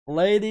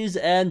Ladies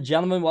and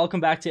gentlemen, welcome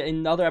back to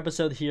another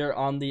episode here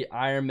on the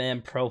Iron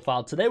Man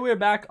profile. Today we are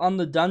back on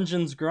the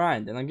dungeons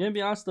grind, and I'm going to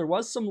be honest, there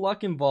was some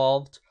luck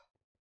involved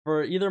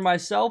for either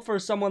myself or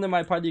someone in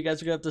my party. You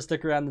guys are going to have to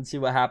stick around and see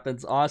what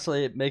happens.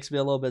 Honestly, it makes me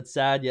a little bit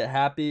sad yet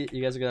happy.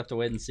 You guys are going to have to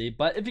wait and see.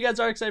 But if you guys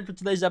are excited for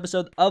today's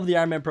episode of the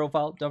Iron Man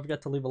profile, don't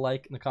forget to leave a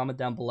like and a comment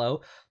down below.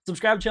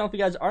 Subscribe to the channel if you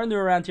guys are new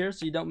around here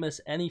so you don't miss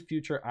any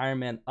future Iron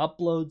Man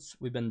uploads.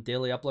 We've been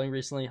daily uploading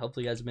recently.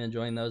 Hopefully you guys have been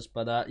enjoying those.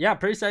 But yeah,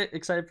 pretty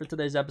excited for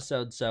today's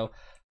episode. So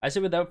I say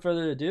without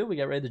further ado, we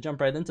get ready to jump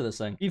right into this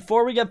thing.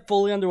 Before we get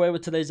fully underway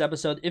with today's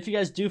episode, if you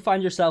guys do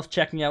find yourself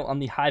checking out on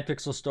the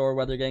Hypixel store,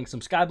 whether getting some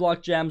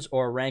Skyblock gems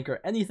or a rank or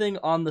anything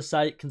on the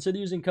site, consider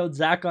using code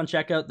ZACH on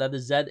checkout. That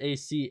is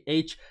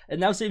ZACH. It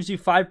now saves you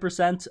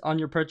 5% on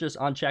your purchase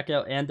on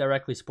checkout and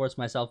directly supports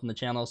myself and the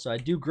channel. So I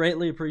do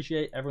greatly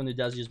appreciate everyone who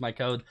does use my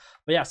code.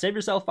 But yeah, save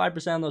yourself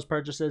 5% on those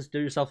purchases.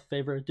 Do yourself a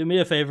favor. Do me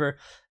a favor.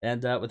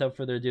 And without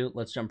further ado,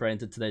 let's jump right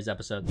into today's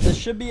episode. This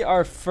should be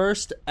our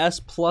first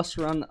S+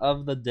 run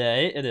of the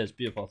day. It is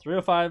beautiful.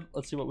 305.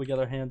 Let's see what we get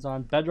our hands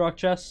on. Bedrock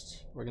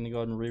chest. We're going to go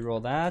ahead and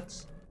reroll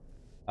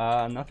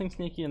that. Nothing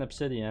sneaky in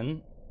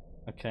obsidian.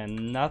 Okay,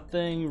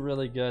 nothing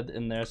really good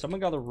in there. Someone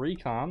got a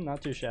recom.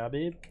 Not too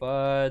shabby,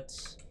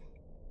 but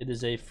it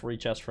is a free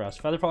chest for us.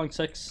 Feather falling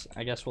 6.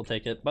 I guess we'll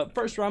take it. But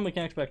first run, we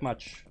can't expect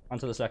much. On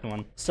to the second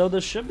one. So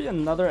this should be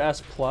another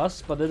S+,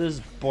 but it is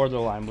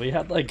borderline. We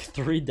had like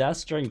 3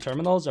 deaths during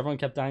terminals. Everyone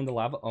kept dying to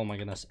lava. Oh my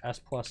goodness.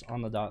 S+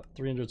 on the dot.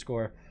 300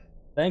 score.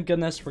 Thank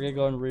goodness. We're going to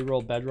go and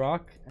reroll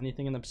bedrock.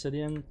 Anything in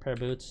obsidian? Pair of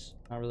boots.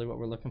 Not really what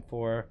we're looking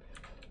for.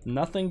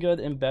 Nothing good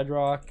in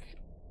bedrock.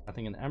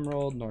 Nothing in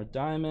emerald, nor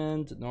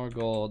diamond, nor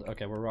gold.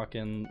 Okay, we're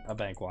rocking a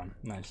bank one.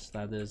 Nice.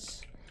 That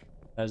is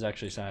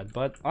actually sad.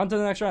 But on to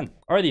the next run.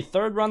 Alrighty,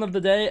 third run of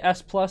the day.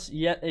 S+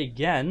 yet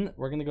again.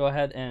 We're going to go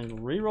ahead and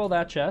reroll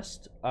that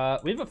chest.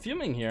 We have a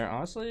fuming here.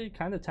 Honestly,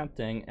 kind of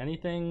tempting.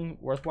 Anything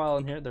worthwhile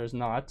in here? There's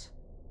not.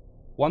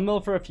 1 mil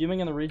for a fuming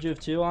and a rejuve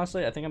too,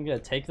 honestly. I think I'm going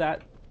to take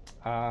that.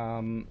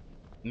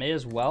 May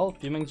as well.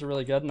 Fumings are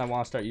really good and I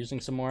want to start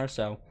using some more,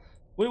 so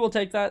we will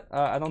take that.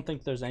 I don't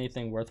think there's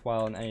anything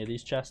worthwhile in any of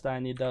these chests that I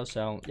need though,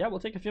 so yeah, we'll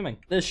take a fuming.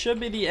 This should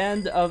be the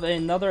end of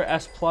another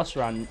S+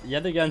 run.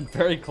 Yet again,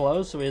 very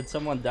close. So we had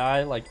someone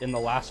die like in the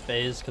last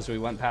phase because we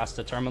went past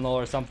a terminal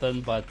or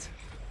something, but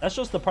that's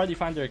just the party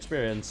finder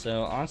experience,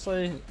 so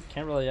honestly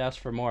can't really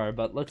ask for more.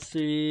 But let's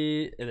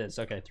see. It is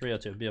okay.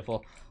 302.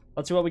 Beautiful.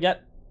 Let's see what we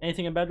get.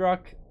 Anything in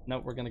bedrock?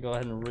 Nope. We're gonna go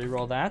ahead and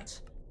re-roll that.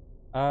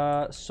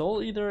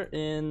 Soul Eater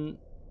in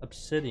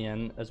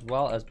obsidian as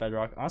well as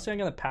bedrock. Honestly, I'm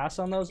gonna pass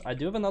on those. I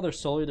do have another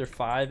Soul Eater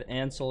 5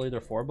 and Soul Eater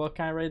 4 book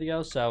kind of ready to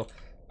go, so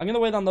I'm gonna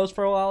wait on those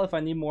for a while. If I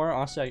need more,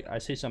 honestly, I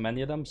see so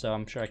many of them, so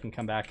I'm sure I can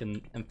come back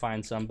and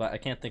find some, but I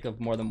can't think of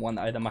more than one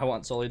item I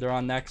want Soul Eater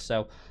on next.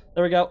 So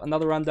there we go,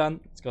 another run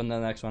done. Let's go to the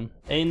next one.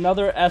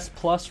 Another S+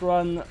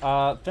 run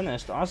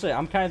finished. Honestly,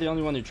 I'm kind of the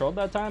only one who trolled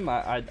that time.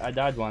 I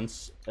died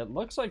once. It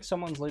looks like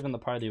someone's leaving the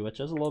party,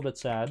 which is a little bit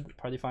sad.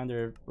 Party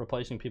finder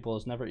replacing people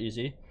is never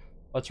easy.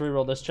 Let's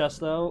reroll this chest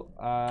though.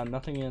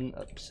 Nothing in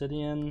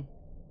obsidian.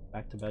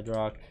 Back to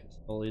bedrock.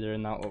 Soul Eater,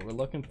 not what we're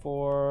looking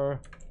for.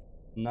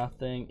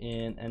 Nothing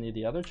in any of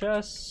the other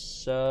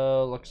chests.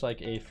 So looks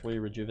like a free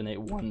rejuvenate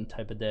 1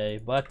 type of day.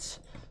 But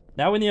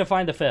now we need to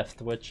find a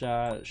 5th, which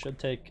should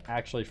take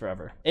actually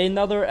forever.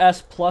 Another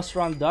S+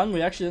 run done.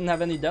 We actually didn't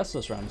have any deaths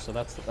this run, so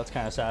that's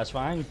kind of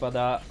satisfying. But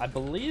I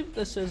believe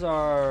this is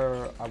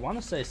our, I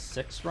want to say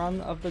 6th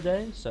run of the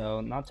day,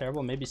 so not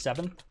terrible. Maybe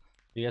 7th.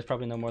 You guys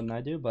probably know more than I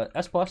do, but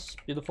S+,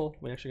 beautiful.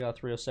 We actually got a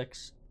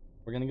 306.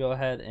 We're going to go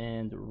ahead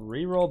and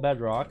re-roll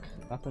bedrock.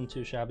 Nothing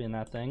too shabby in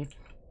that thing.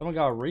 Someone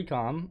got a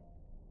recom.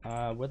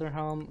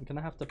 Witherhelm, I'm going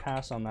to have to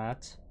pass on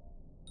that.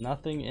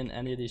 Nothing in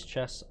any of these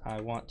chests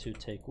I want to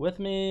take with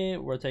me.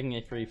 We're taking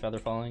a free feather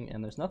falling,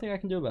 and there's nothing I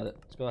can do about it.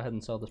 Let's go ahead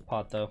and sell this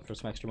pot, though, for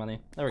some extra money.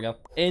 There we go.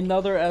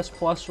 Another S+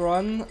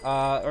 run,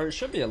 or it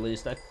should be at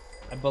least.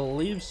 I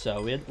believe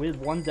so. We had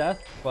 1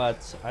 death,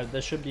 but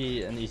this should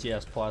be an easy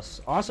S+.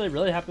 Honestly,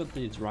 really happy with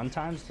these run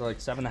times. They're like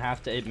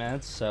 7.5 to 8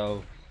 minutes,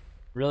 so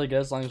really good.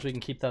 As long as we can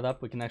keep that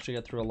up, we can actually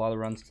get through a lot of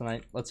runs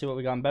tonight. Let's see what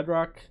we got in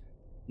bedrock.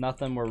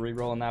 Nothing. We're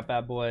re-rolling that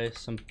bad boy.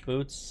 Some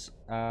boots.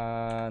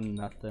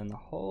 Nothing. A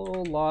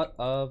whole lot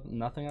of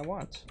nothing I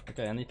want.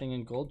 Okay, anything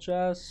in gold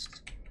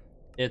chest?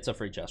 It's a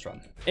free chest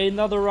run.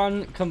 Another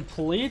run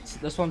complete.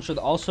 This one should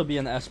also be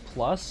an S+.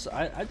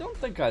 I don't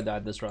think I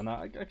died this run.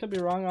 I could be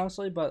wrong,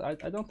 honestly,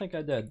 but I don't think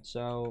I did.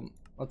 So,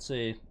 let's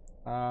see.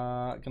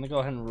 Gonna go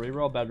ahead and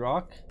reroll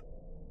bedrock.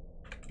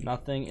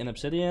 Nothing in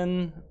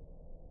obsidian.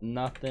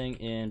 Nothing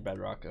in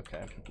bedrock.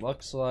 Okay.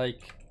 Looks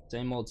like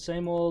same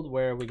old,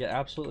 where we get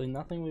absolutely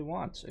nothing we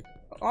want.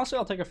 Honestly,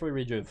 I'll take a free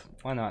rejuve.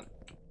 Why not?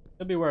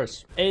 Could be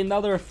worse.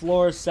 Another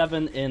floor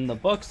 7 in the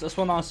books. This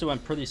one honestly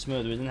went pretty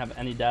smooth. We didn't have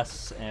any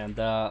deaths, and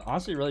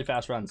honestly, really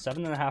fast run.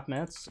 7.5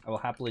 minutes. I will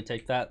happily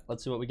take that.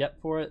 Let's see what we get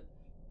for it.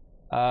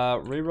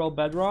 Reroll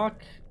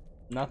bedrock.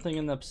 Nothing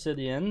in the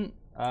obsidian.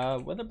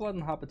 Witherblood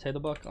and hot potato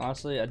book.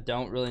 Honestly, I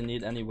don't really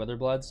need any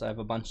witherbloods. I have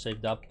a bunch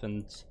saved up,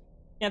 and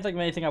Can't think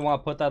of anything I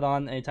want to put that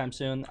on anytime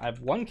soon. I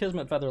have 1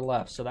 Kismet Feather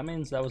left, so that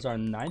means that was our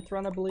 9th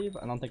run, I believe.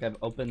 I don't think I've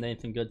opened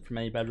anything good from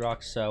any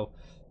bedrocks, so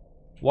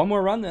 1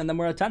 more run, and then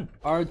we're at 10.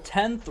 Our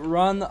 10th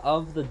run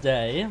of the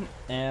day,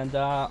 and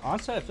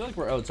honestly, I feel like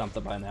we're owed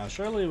something by now.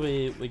 Surely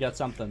we got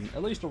something,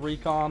 at least a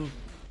recom,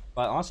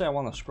 but honestly, I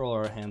want a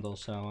scroller handle,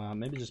 so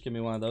maybe just give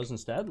me one of those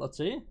instead. Let's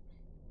see.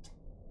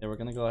 Yeah, we're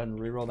gonna go ahead and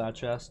reroll that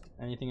chest.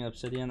 Anything in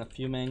Obsidian, a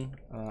Fuming,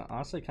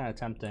 honestly kind of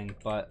tempting,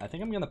 but I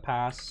think I'm gonna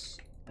pass.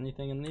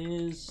 Anything in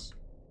these?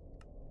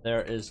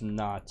 There is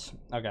not.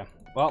 Okay,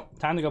 well,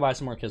 time to go buy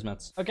some more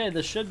Kismets. Okay,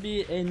 this should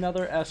be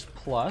another S+.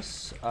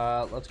 Let's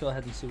go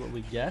ahead and see what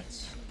we get.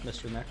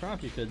 Mr. Necron,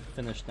 if you could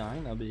finish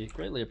 9, that would be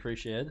greatly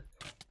appreciated.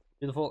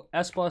 Beautiful.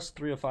 S+,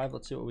 305.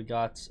 Let's see what we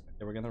got.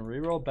 Okay, we're going to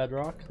reroll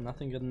Bedrock.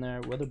 Nothing good in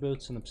there. Wither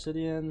Boots and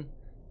Obsidian.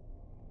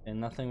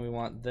 And nothing we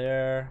want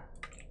there.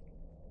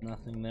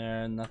 Nothing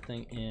there.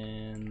 Nothing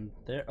in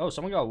there. Oh,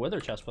 someone got a Wither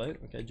chestplate.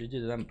 Okay, GG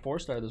to them.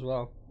 4-starred as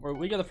well.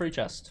 We got a free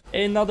chest.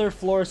 Another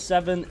floor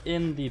 7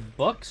 in the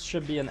books.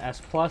 Should be an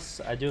S+.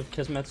 I do have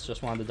Kismets.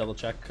 Just wanted to double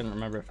check. Couldn't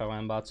remember if I went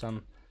and bought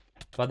some.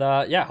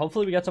 But yeah,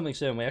 hopefully we get something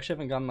soon. We actually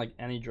haven't gotten like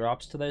any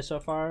drops today so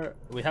far.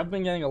 We have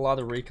been getting a lot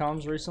of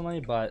recoms recently,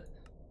 but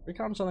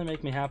recoms only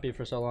make me happy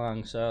for so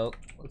long. So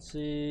let's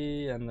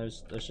see. And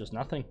there's just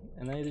nothing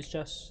in any of these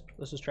chests.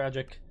 This is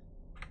tragic.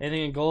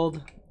 Anything in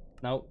gold?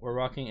 Nope, we're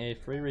rocking a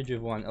free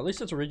rejuve 1. At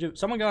least it's a rejuve.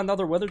 Someone got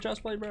another Wither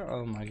chestplate, bro?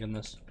 Oh my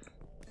goodness.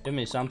 Give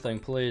me something,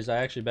 please. I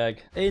actually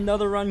beg.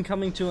 Another run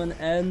coming to an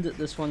end.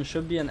 This one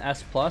should be an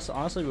S+.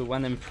 Honestly, we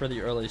went in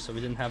pretty early, so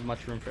we didn't have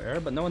much room for error,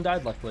 but no one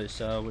died, luckily,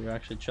 so we were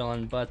actually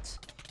chilling. But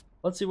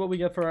let's see what we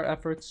get for our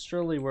efforts.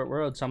 Surely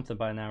we're owed something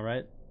by now,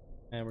 right?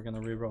 And we're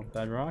going to reroll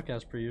Bedrock,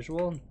 as per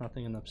usual.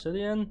 Nothing in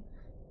Obsidian.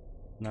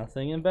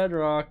 Nothing in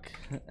Bedrock.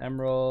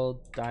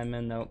 Emerald,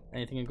 Diamond, nope.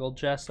 Anything in Gold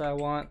chest that I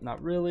want?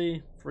 Not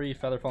really. Free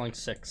Feather Falling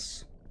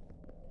 6.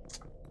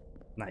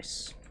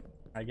 Nice.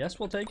 I guess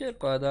we'll take it,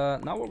 but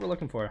not what we're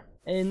looking for.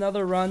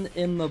 Another run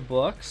in the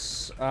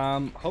books.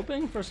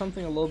 Hoping for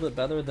something a little bit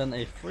better than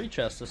a free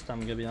chest this time,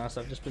 I'm gonna be honest.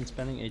 I've just been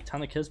spending a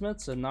ton of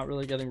Kismets and not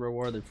really getting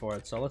rewarded for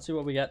it. So let's see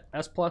what we get.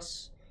 S+.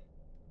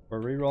 We're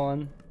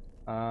rerolling.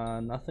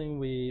 Nothing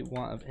we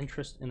want of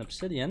interest in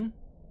Obsidian.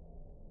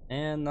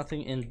 And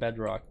nothing in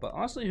Bedrock. But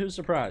honestly, who's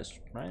surprised,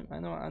 right? I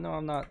know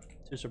I'm not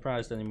too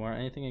surprised anymore.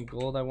 Anything in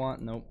gold I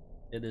want? Nope.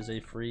 It is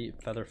a free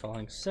Feather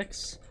Falling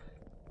 6.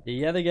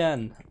 Yet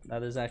again,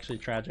 that is actually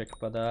tragic,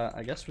 but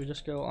I guess we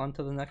just go on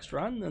to the next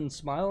run and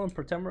smile and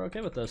pretend we're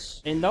okay with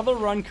this. Another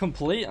run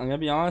complete. I'm gonna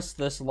be honest,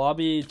 this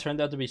lobby turned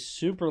out to be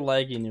super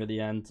laggy near the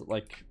end,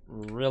 like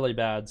really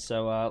bad.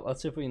 So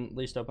let's see if we can at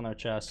least open our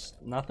chest.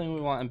 Nothing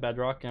we want in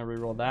Bedrock. Gonna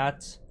reroll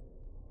that.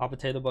 Hot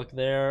potato book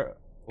there.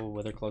 Oh,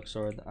 Wither Cloak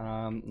Sword.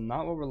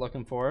 Not what we're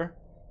looking for.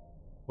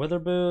 Wither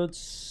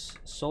Boots,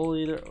 Soul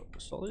Eater,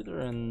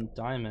 and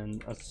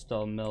Diamond. That's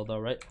still a mill though,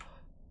 right?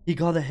 He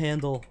got a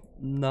handle.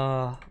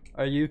 Nah,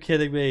 are you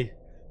kidding me?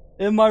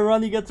 In my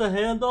run, he gets a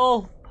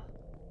handle?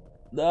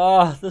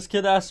 Nah, this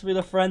kid asked me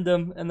to friend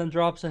him and then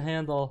drops a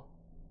handle.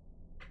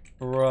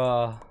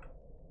 Bruh.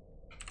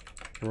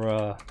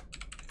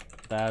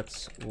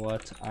 That's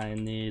what I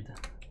need.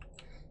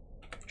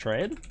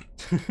 Trade?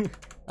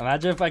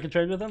 Imagine if I could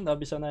trade with him. That'd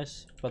be so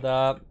nice. But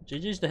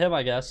GG's to him,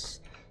 I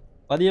guess.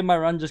 Buddy in my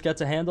run just gets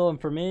a handle, and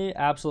for me,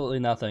 absolutely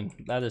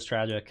nothing. That is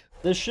tragic.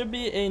 This should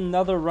be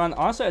another run.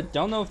 Honestly, I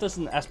don't know if this is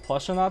an S+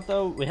 or not,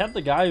 though. We had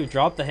the guy who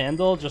dropped the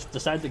handle just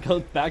decide to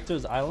go back to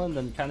his island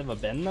and kind of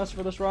abandon us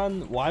for this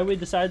run. Why we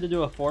decided to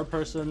do a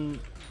 4-person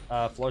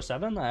floor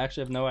 7, I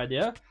actually have no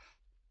idea.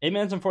 8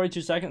 minutes and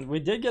 42 seconds. We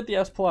did get the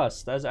S+.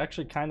 That is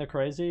actually kind of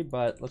crazy,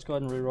 but let's go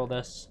ahead and reroll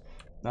this.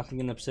 Nothing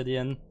in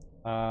Obsidian.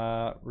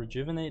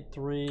 Rejuvenate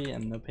 3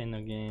 and no pain,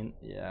 no gain.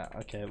 Yeah,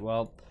 okay,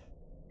 well...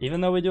 Even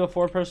though we do a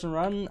 4-person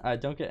run, I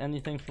don't get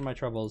anything for my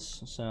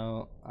troubles.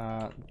 So,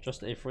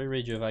 just a free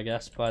rejuve, I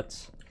guess. But,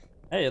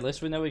 hey, at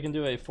least we know we can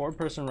do a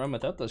 4-person run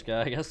without this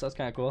guy. I guess that's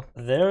kind of cool.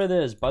 There it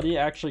is. Buddy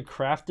actually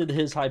crafted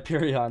his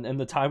Hyperion in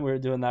the time we were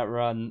doing that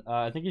run.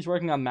 I think he's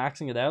working on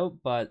maxing it out.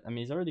 But, I mean,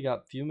 he's already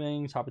got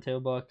Fumings, Hot Potato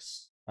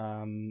Books.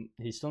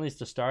 He still needs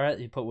to star it.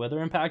 He put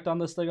Wither Impact on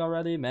this thing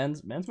already.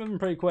 Man's moving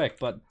pretty quick,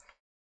 but...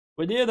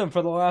 We needed him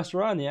for the last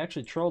run. He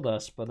actually trolled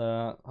us, but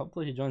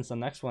hopefully he joins the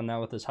next one now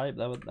with his hype.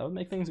 That would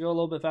make things go a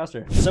little bit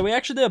faster. So we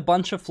actually did a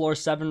bunch of floor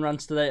 7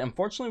 runs today.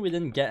 Unfortunately, we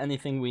didn't get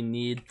anything we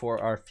need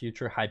for our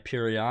future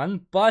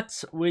Hyperion,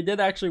 but we did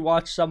actually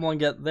watch someone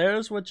get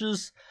theirs, which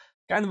is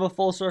kind of a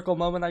full circle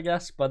moment, I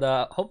guess.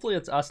 But hopefully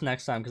it's us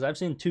next time, because I've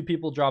seen 2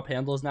 people drop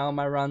handles now in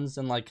my runs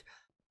in like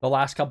the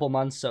last couple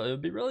months, so it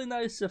would be really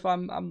nice if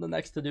I'm the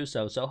next to do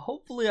so. So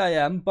hopefully I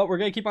am, but we're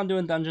gonna keep on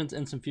doing dungeons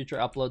in some future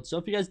uploads. So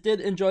if you guys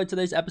did enjoy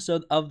today's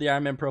episode of the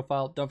Ironman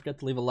profile, don't forget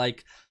to leave a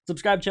like,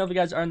 subscribe to the channel if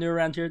you guys are new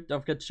around here.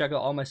 Don't forget to check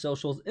out all my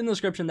socials in the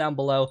description down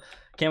below.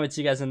 Can't wait to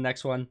see you guys in the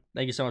next one.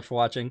 Thank you so much for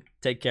watching.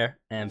 Take care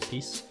and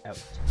peace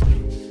out.